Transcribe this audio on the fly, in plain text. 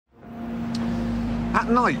At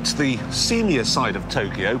night, the seamier side of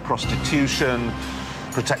Tokyo, prostitution,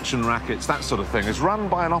 protection rackets, that sort of thing, is run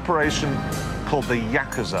by an operation called the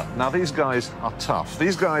Yakuza. Now, these guys are tough.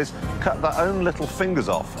 These guys cut their own little fingers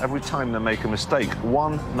off every time they make a mistake,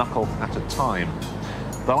 one knuckle at a time.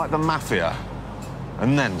 They're like the mafia,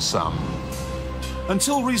 and then some.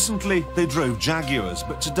 Until recently, they drove Jaguars,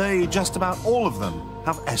 but today just about all of them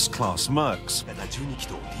have S-Class Mercs.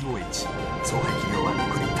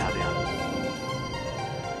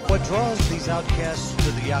 What draws these outcasts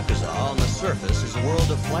to the Yakuza on the surface is a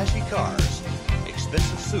world of flashy cars,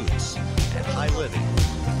 expensive suits, and high living.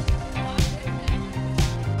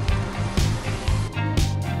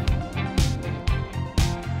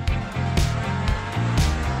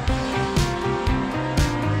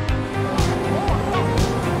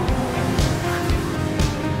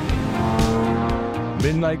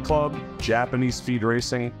 Midnight Club, Japanese speed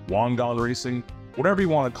racing, Wangan racing, whatever you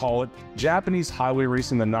want to call it, Japanese highway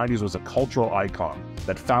racing in the 90s was a cultural icon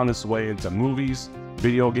that found its way into movies,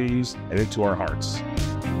 video games, and into our hearts.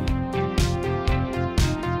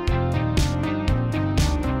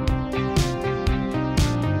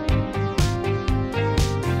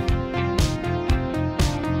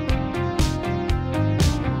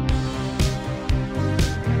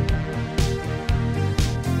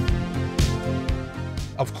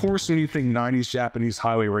 Of course, when you think 90s Japanese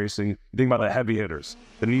highway racing, you think about the heavy hitters,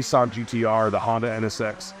 the Nissan GTR, the Honda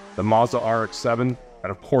NSX, the Mazda RX-7,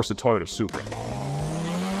 and of course the Toyota Supra.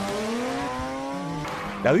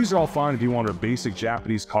 Now these are all fine if you want a basic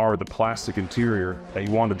Japanese car with a plastic interior that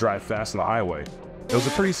you want to drive fast on the highway. It was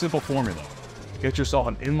a pretty simple formula. Get yourself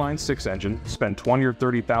an inline-6 engine, spend $20,000 or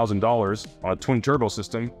 $30,000 on a twin-turbo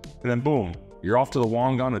system, and then boom, you're off to the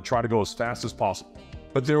Wangan and try to go as fast as possible.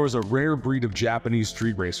 But there was a rare breed of Japanese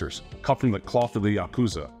street racers, cut from the cloth of the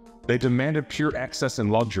Yakuza. They demanded pure excess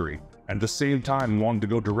and luxury, and at the same time wanted to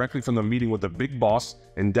go directly from the meeting with the big boss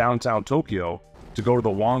in downtown Tokyo to go to the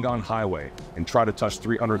Wangan Highway and try to touch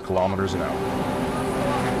 300 kilometers an hour.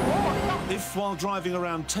 If while driving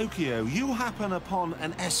around Tokyo you happen upon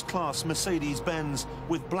an S-Class Mercedes-Benz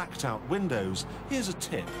with blacked out windows, here's a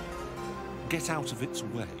tip. Get out of its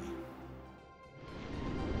way.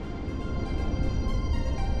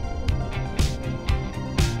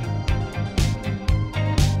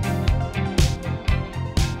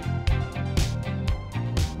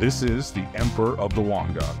 This is the Emperor of the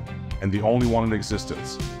Wangan, and the only one in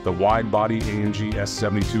existence, the wide-body AMG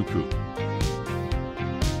S72 Coupe.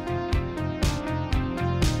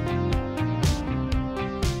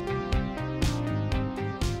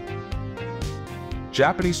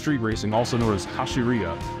 Japanese street racing, also known as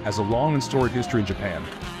Hashiriya, has a long and storied history in Japan,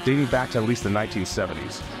 dating back to at least the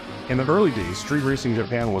 1970s. In the early days, street racing in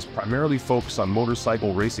Japan was primarily focused on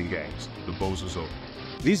motorcycle racing gangs, the Bozuzo.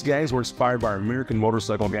 These gangs were inspired by American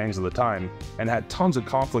motorcycle gangs of the time and had tons of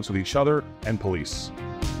conflicts with each other and police.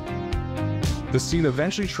 The scene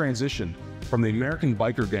eventually transitioned from the American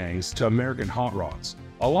biker gangs to American hot rods.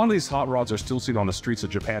 A lot of these hot rods are still seen on the streets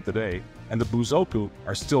of Japan today, and the Buzoku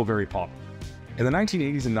are still very popular. In the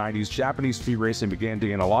 1980s and 90s, Japanese street racing began to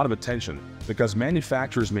gain a lot of attention because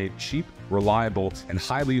manufacturers made cheap, reliable, and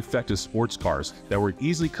highly effective sports cars that were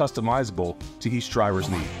easily customizable to each driver's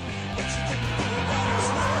need.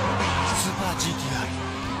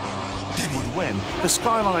 Would win. The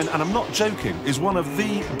Skyline, and I'm not joking, is one of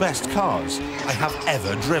the best cars I have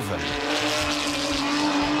ever driven.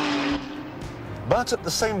 But at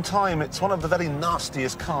the same time, it's one of the very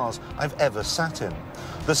nastiest cars I've ever sat in.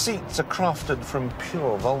 The seats are crafted from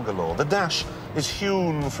pure Volgalore. The dash is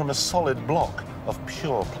hewn from a solid block of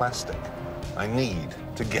pure plastic. I need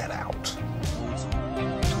to get out.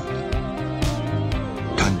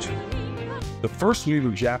 The first wave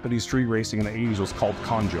of Japanese street racing in the 80s was called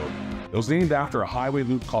Kanjo. It was named after a highway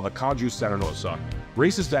loop called the Kaju Sananosa.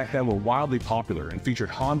 Races back then were wildly popular and featured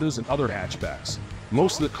Hondas and other hatchbacks.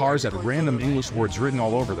 Most of the cars had random English words written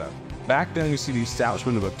all over them. Back then we see the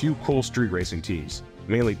establishment of a few cool street racing teams,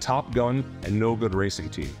 mainly Top Gun and No Good Racing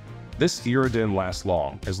Team. This era didn't last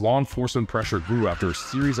long, as law enforcement pressure grew after a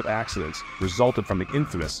series of accidents resulted from the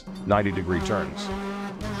infamous 90-degree turns.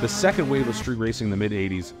 The second wave of street racing in the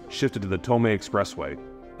mid-80s shifted to the Tomei Expressway,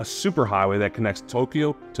 a superhighway that connects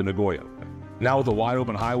Tokyo to Nagoya. Now with the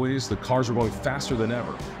wide-open highways, the cars were going faster than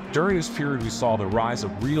ever. During this period, we saw the rise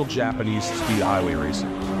of real Japanese speed highway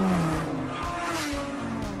racing.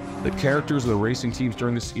 The characters of the racing teams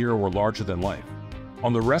during this era were larger than life.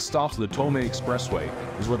 On the rest stops of the Tomei Expressway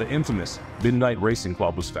is where the infamous Midnight Racing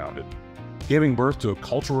Club was founded, giving birth to a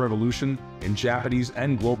cultural revolution in Japanese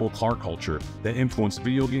and global car culture that influenced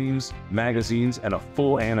video games, magazines, and a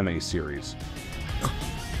full anime series.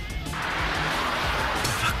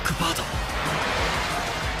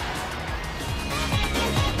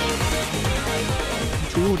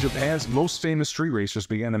 Two of Japan's most famous street racers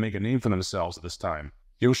began to make a name for themselves at this time.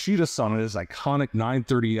 Yoshida-san and his iconic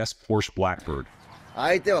 930S Porsche Blackbird.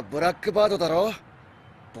 相手はブラックバードだろ。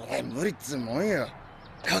これ無理っつうもんよ。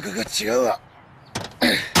格が違うわ。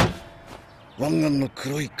Wanganの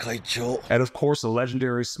黒い会長。And of course, the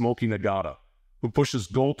legendary Smokey Nagata, who pushes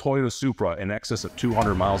gold Toyota Supra in excess of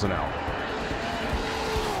 200 miles an hour.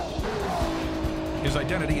 His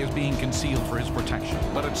identity is being concealed for his protection,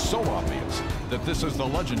 but it's so obvious that this is the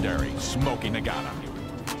legendary Smokey Nagata.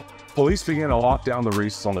 Police began to lock down the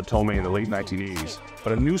races on the Tomei in the late 1980s,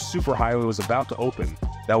 but a new superhighway was about to open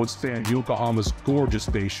that would span Yokohama's gorgeous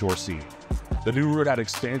Bayshore scene. The new route had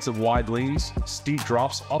expansive wide lanes, steep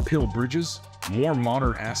drops, uphill bridges, more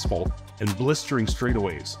modern asphalt, and blistering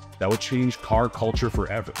straightaways that would change car culture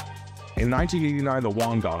forever. In 1989, the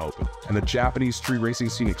Wangan opened, and the Japanese street racing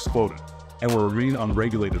scene exploded, and will remain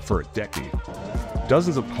unregulated for a decade.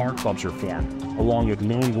 Dozens of car clubs are formed, along with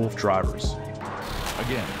lone wolf drivers.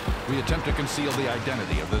 Again, we attempt to conceal the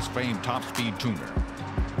identity of this famed top-speed tuner.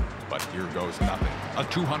 But here goes nothing. A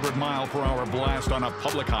 200-mile-per-hour blast on a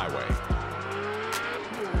public highway.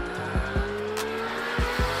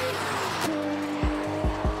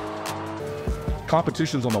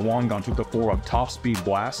 Competitions on the Wangan took the form of top-speed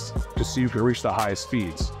blasts to see who could reach the highest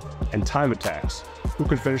speeds, and time attacks, who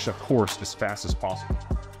could finish a course as fast as possible.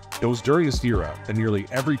 It was during this era that nearly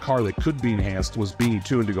every car that could be enhanced was being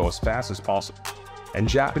tuned to go as fast as possible, and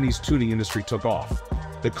Japanese tuning industry took off.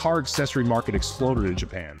 The car accessory market exploded in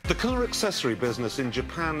Japan. The car accessory business in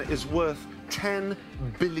Japan is worth £10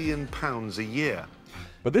 billion a year.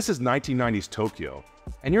 But this is 1990s Tokyo,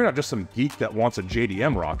 and you're not just some geek that wants a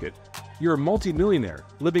JDM rocket. You're a multi-millionaire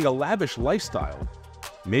living a lavish lifestyle.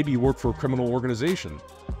 Maybe you work for a criminal organization.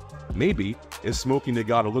 Maybe, if Smokey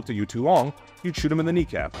Nagata looked at you too long, you'd shoot him in the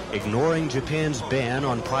kneecap. Ignoring Japan's ban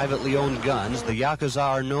on privately owned guns, the Yakuza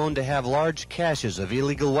are known to have large caches of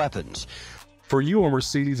illegal weapons. For you, a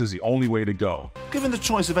Mercedes is the only way to go. Given the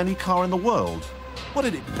choice of any car in the world, what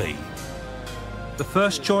did it be? The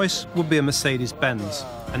first choice would be a Mercedes-Benz,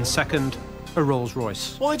 and second, a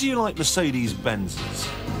Rolls-Royce. Why do you like Mercedes-Benzes?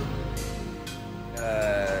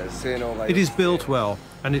 It is built well,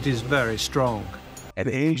 and it is very strong. And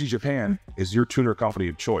AMG Japan is your tuner company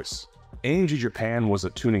of choice. AMG Japan was a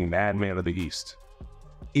tuning madman of the East.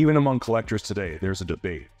 Even among collectors today, there's a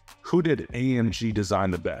debate. Who did AMG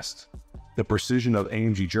design the best? The precision of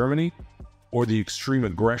AMG Germany, or the extreme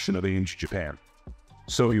aggression of AMG Japan?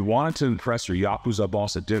 So if you wanted to impress your Yakuza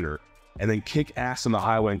boss at dinner, and then kick ass on the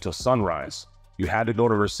highway until sunrise, you had to go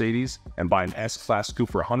to Mercedes and buy an S-Class coupe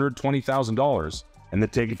for $120,000, and then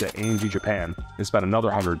take it to AMG Japan and spend another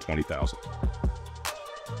 $120,000.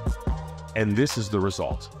 And this is the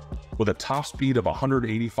result. With a top speed of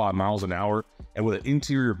 185 miles an hour and with an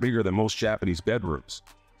interior bigger than most Japanese bedrooms,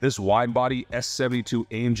 this wide-body S72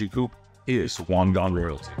 AMG coupe is Wangan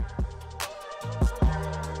royalty.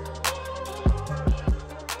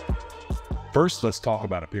 First, let's talk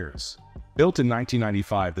about appearance. Built in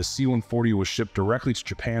 1995, the C140 was shipped directly to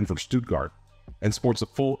Japan from Stuttgart and sports a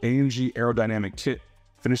full AMG aerodynamic kit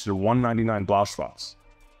finished in 199 Blauschwarz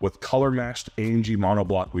with color-matched AMG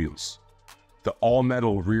monoblock wheels. The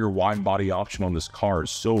all-metal rear wide-body option on this car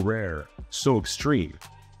is so rare, so extreme,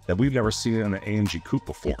 that we've never seen it in an AMG coupe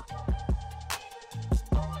before.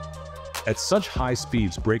 At such high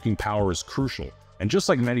speeds, braking power is crucial, and just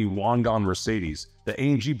like many Wangan Mercedes, the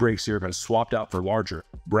AMG brakes here have been swapped out for larger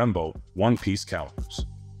Brembo one-piece calipers.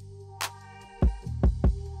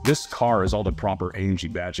 This car is all the proper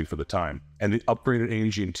AMG badging for the time, and the upgraded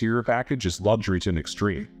AMG interior package is luxury to an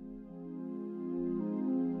extreme.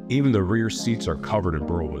 Even the rear seats are covered in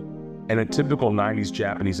burlwood, and in typical 90s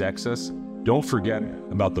Japanese excess, don't forget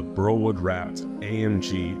about the burlwood-wrapped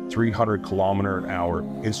AMG 300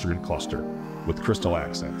 km/h instrument cluster with crystal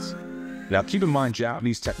accents. Now keep in mind,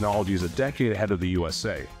 Japanese technology is a decade ahead of the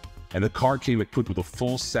USA, and the car came equipped with a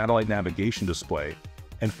full satellite navigation display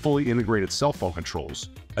and fully integrated cell phone controls,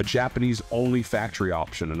 a Japanese-only factory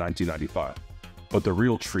option in 1995. But the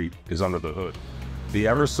real treat is under the hood. The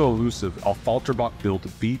ever-so-elusive Affalterbach-built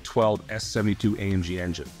V12 S72 AMG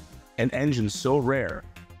engine, an engine so rare,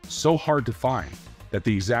 so hard to find, that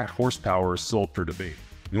the exact horsepower is still up for debate.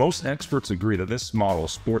 Most experts agree that this model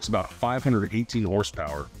sports about 518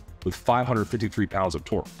 horsepower with 553 pounds of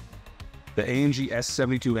torque. The AMG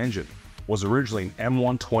S72 engine was originally an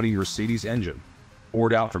M120 Mercedes engine,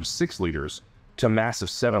 bored out from 6 liters to massive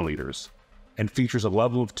 7 liters, and features a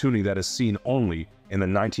level of tuning that is seen only in the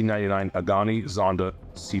 1999 Pagani Zonda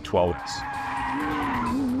C12S.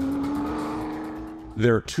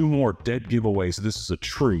 There are 2 more dead giveaways that this is a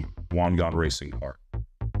true Wangan racing car.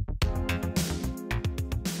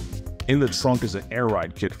 In the trunk is an air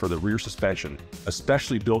ride kit for the rear suspension,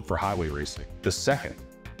 especially built for highway racing. The second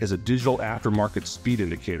is a digital aftermarket speed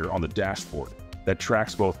indicator on the dashboard that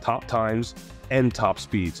tracks both top times and top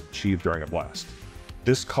speeds achieved during a blast.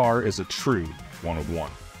 This car is a true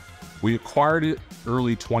one-of-one. We acquired it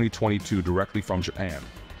early 2022 directly from Japan,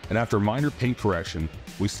 and after minor paint correction,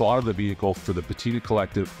 we slotted the vehicle for the Patina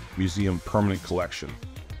Collective Museum Permanent Collection,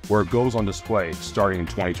 where it goes on display starting in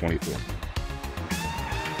 2024.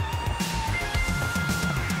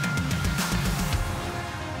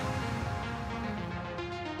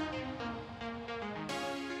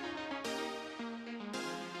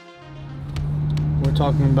 We're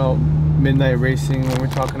talking about midnight racing. When we're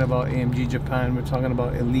talking about AMG Japan, we're talking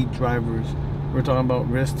about elite drivers. We're talking about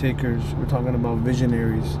risk takers. We're talking about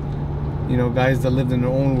visionaries. You know, guys that lived in their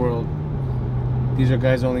own world. These are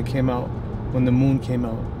guys that only came out when the moon came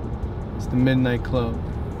out. It's the Midnight Club.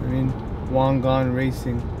 I mean, Wangan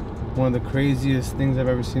racing, one of the craziest things I've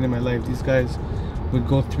ever seen in my life. These guys would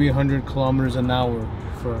go 300 kilometers an hour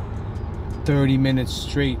for 30 minutes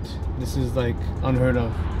straight. This is like unheard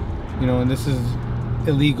of. You know, and this is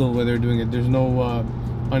illegal where they're doing it. There's no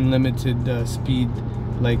unlimited speed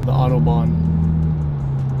like the Autobahn.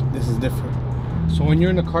 This is different. So when you're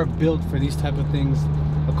in a car built for these type of things,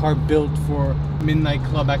 a car built for midnight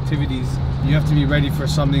club activities, you have to be ready for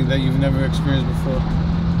something that you've never experienced before.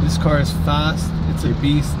 This car is fast, it's a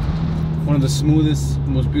beast. One of the smoothest,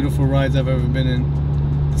 most beautiful rides I've ever been in.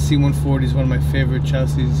 The C140 is one of my favorite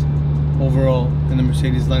chassis overall in the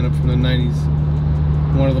Mercedes lineup from the 90s.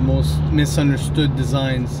 One of the most misunderstood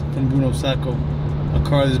designs from Bruno Sacco. A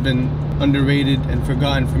car that's been underrated and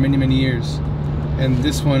forgotten for many, many years. And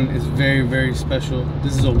this one is very, very special.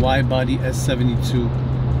 This is a Widebody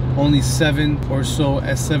S72. Only 7 or so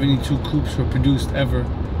S72 coupes were produced ever.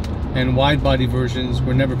 And widebody versions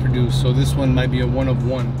were never produced. So this one might be a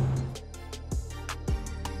one-of-one.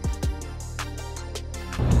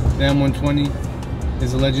 The M120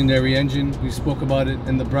 is a legendary engine. We spoke about it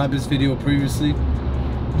in the Brabus video previously.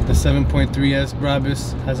 The 7.3 S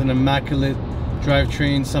Brabus has an immaculate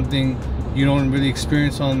drivetrain, something you don't really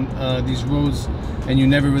experience on these roads, and you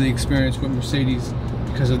never really experience with Mercedes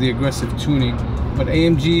because of the aggressive tuning. But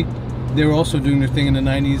AMG, they were also doing their thing in the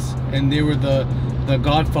 90s, and they were the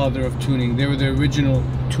godfather of tuning. They were the original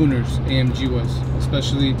tuners, AMG was,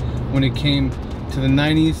 especially when it came to the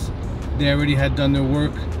 90s. They already had done their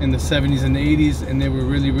work in the 70s and the 80s, and they were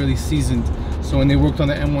really, really seasoned. So when they worked on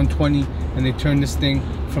the M120 and they turned this thing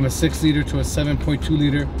from a 6-liter to a 7.2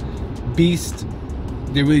 liter beast,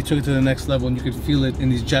 they really took it to the next level, and you could feel it in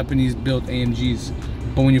these Japanese built AMGs.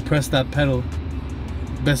 But when you press that pedal,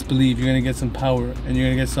 best believe you're gonna get some power, and you're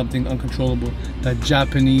gonna get something uncontrollable. That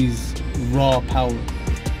Japanese raw power.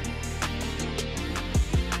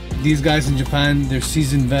 These guys in Japan, they're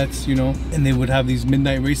seasoned vets, you know, and they would have these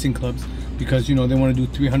midnight racing clubs because, you know, they want to do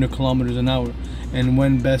 300 kilometers an hour. And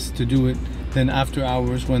when best to do it than after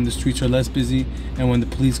hours, when the streets are less busy and when the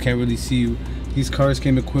police can't really see you. These cars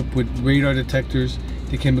came equipped with radar detectors.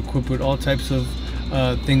 They came equipped with all types of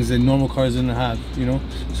things that normal cars didn't have, you know.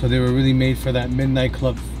 So they were really made for that midnight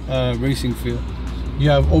club racing feel. You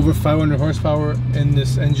have over 500 horsepower in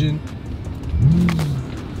this engine.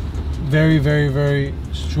 Very, very, very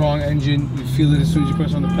strong engine. You feel it as soon as you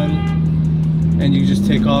press on the pedal, and you just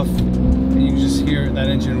take off, and you just hear that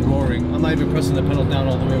engine roaring. I'm not even pressing the pedal down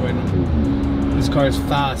all the way right now. This car is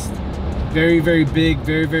fast, very, very big,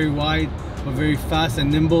 very, very wide, but very fast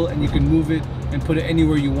and nimble, and you can move it and put it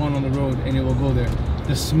anywhere you want on the road, and it will go there.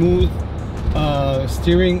 The smooth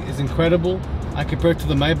steering is incredible. I compare it to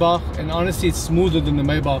the Maybach, and honestly, it's smoother than the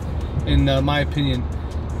Maybach, in my opinion.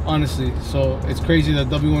 Honestly, so it's crazy that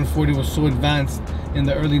W140 was so advanced in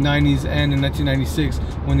the early 90s and in 1996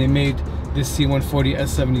 when they made this C140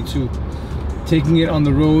 S7.2. Taking it on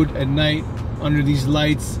the road at night under these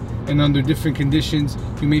lights and under different conditions,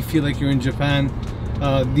 you may feel like you're in Japan.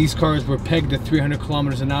 These cars were pegged at 300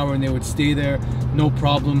 kilometers an hour, and they would stay there, no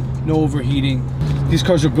problem, no overheating. These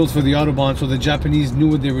cars were built for the Autobahn, so the Japanese knew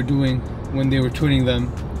what they were doing when they were tuning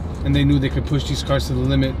them. And they knew they could push these cars to the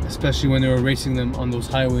limit, especially when they were racing them on those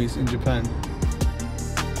highways in Japan.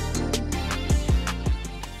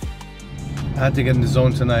 I had to get in the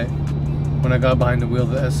zone tonight. When I got behind the wheel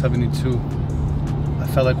of the S72, I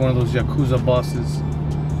felt like one of those Yakuza bosses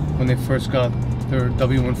when they first got their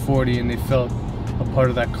W140 and they felt a part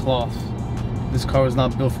of that cloth. This car was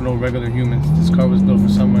not built for no regular humans. This car was built for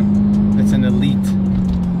someone that's an elite,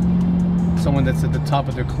 someone that's at the top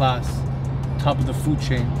of their class, top of the food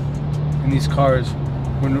chain. And these cars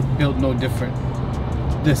were built no different.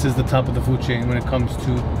 This is the top of the food chain when it comes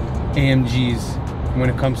to AMGs, when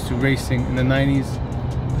it comes to racing. In the 90s,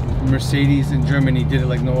 Mercedes in Germany did it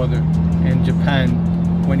like no other, and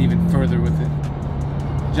Japan went even further with it.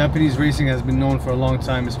 Japanese racing has been known for a long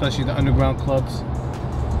time, especially the underground clubs,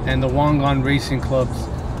 and the Wangan racing clubs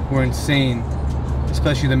were insane,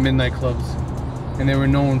 especially the midnight clubs, and they were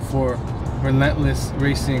known for relentless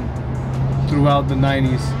racing throughout the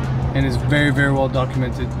 90s, and is very, very well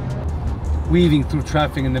documented, weaving through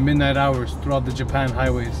traffic in the midnight hours throughout the Japan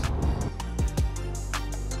highways.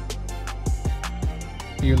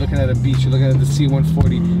 You're looking at a beach, you're looking at the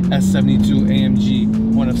C140 S7.2 AMG,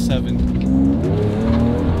 1 of 7.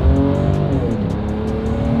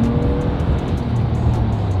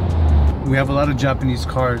 We have a lot of Japanese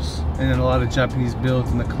cars and a lot of Japanese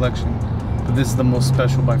builds in the collection, but this is the most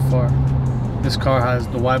special by far. This car has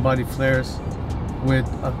the wide-body flares with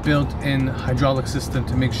a built-in hydraulic system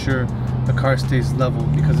to make sure the car stays level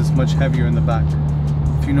because it's much heavier in the back.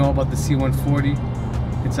 If you know about the C140,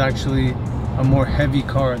 it's actually a more heavy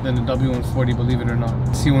car than the W140, believe it or not.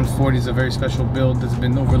 C140 is a very special build that's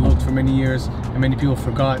been overlooked for many years, and many people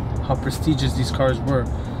forgot how prestigious these cars were.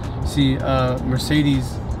 See,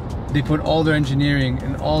 Mercedes, they put all their engineering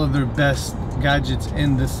and all of their best gadgets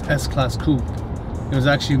in this S-Class coupe. It was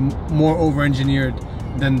actually more over-engineered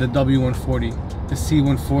than the W140. The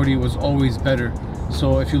C140 was always better.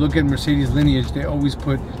 So if you look at Mercedes lineage, they always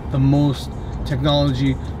put the most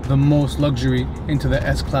technology, the most luxury into the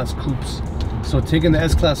S-Class coupes. So taking the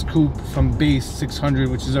S-Class coupe from base 600,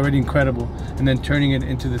 which is already incredible, and then turning it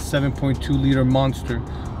into the 7.2 liter monster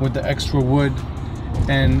with the extra wood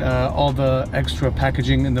and all the extra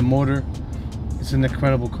packaging in the motor, it's an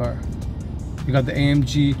incredible car. You got the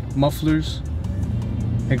AMG mufflers,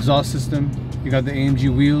 exhaust system, you got the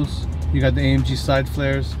AMG wheels, you got the AMG side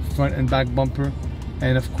flares, front and back bumper,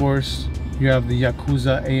 and of course you have the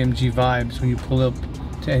Yakuza AMG vibes when you pull up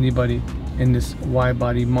to anybody in this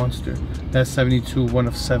wide-body monster. That's 72 1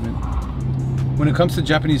 of 7. When it comes to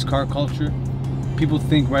Japanese car culture, people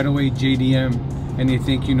think right away JDM, and they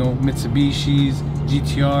think, you know, Mitsubishis,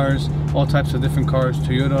 GTRs, all types of different cars,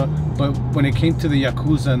 Toyota. But when it came to the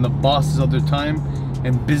Yakuza and the bosses of their time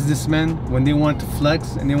and businessmen, when they want to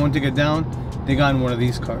flex and they want to get down, they got in one of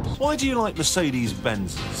these cars. Why do you like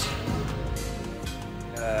Mercedes-Benzes?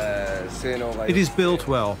 It is built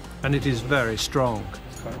well, and it is very strong.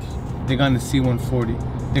 They got in the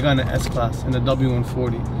C140, they got in the S-Class and the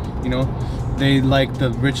W140. You know, they like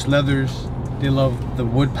the rich leathers, they love the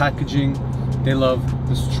wood packaging, they love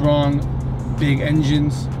the strong, big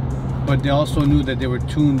engines, but they also knew that they were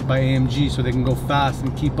tuned by AMG so they can go fast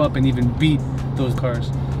and keep up and even beat those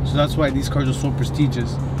cars. So that's why these cars are so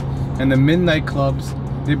prestigious. And the midnight clubs,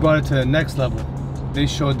 they brought it to the next level. They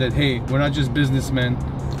showed that, hey, we're not just businessmen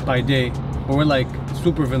by day, but we're like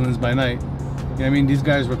supervillains by night. You know what I mean? These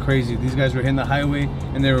guys were crazy. These guys were hitting the highway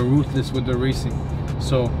and they were ruthless with their racing.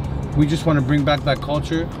 So we just want to bring back that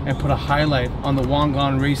culture and put a highlight on the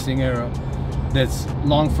Wangan racing era that's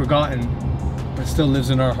long forgotten, but still lives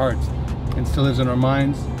in our hearts and still lives in our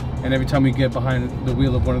minds. And every time we get behind the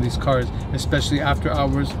wheel of one of these cars, especially after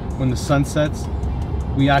hours when the sun sets,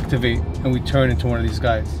 we activate and we turn into one of these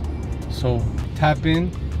guys. So tap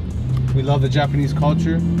in. We love the Japanese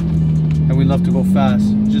culture and we love to go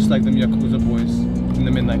fast, just like them Yakuza boys in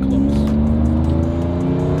the midnight clubs.